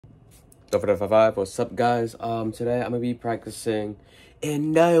555. What's up, guys? Today I'm gonna be practicing,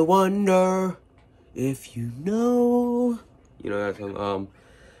 and I wonder if you know that song.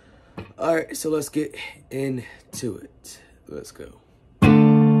 All right, so let's get into it. Let's go.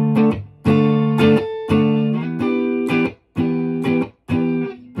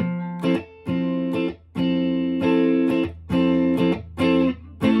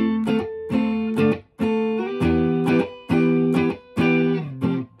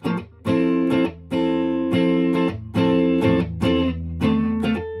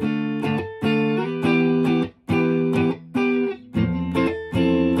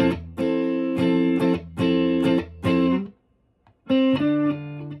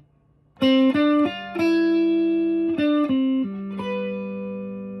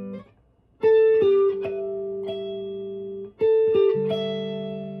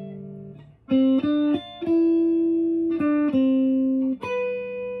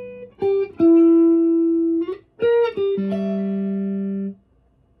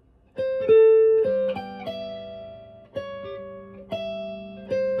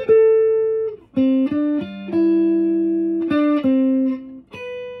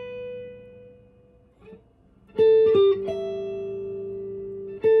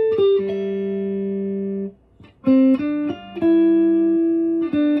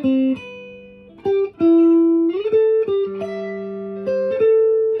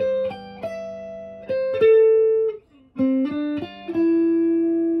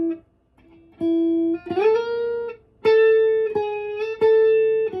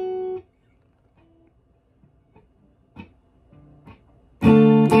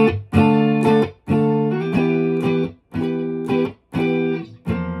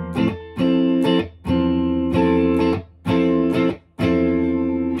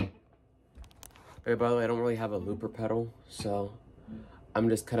 Hey, by the way, I don't really have a looper pedal, so I'm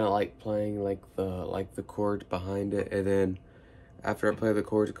just kind of like playing like the chord behind it, and then after I play the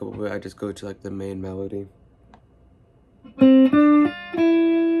chords a couple bit, I just go to like the main melody.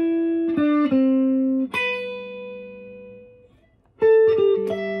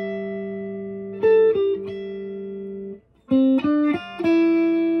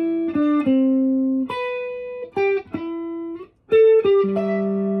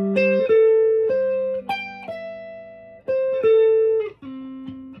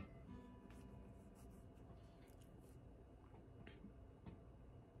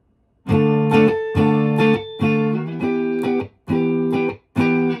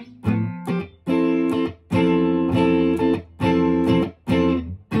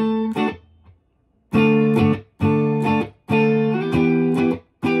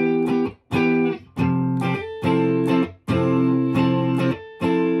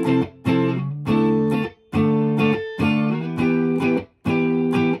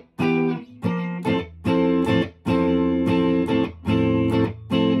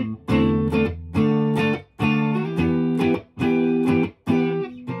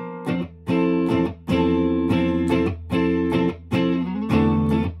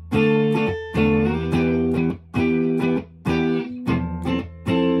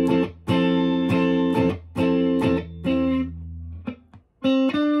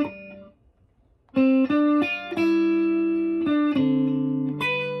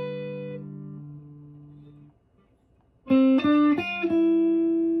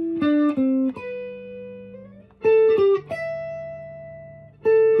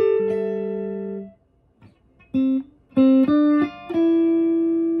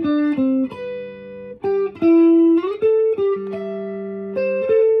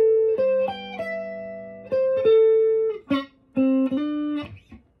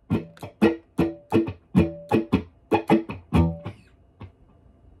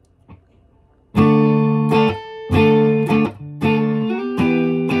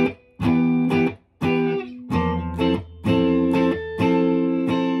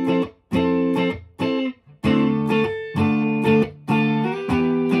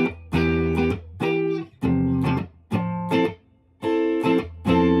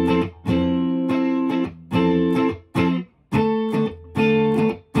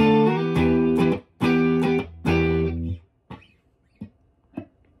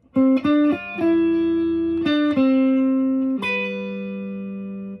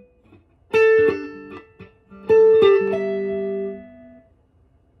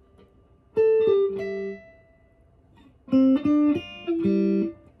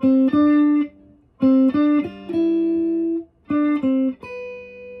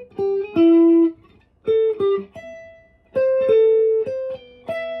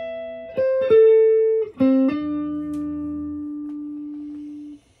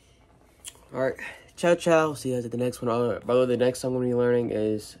 Alright, ciao ciao. See you guys at the next one. By the way, the next song I'm gonna be learning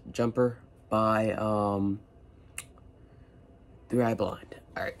is Jumper by 3 Eye Blind.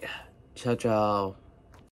 Alright, ciao ciao.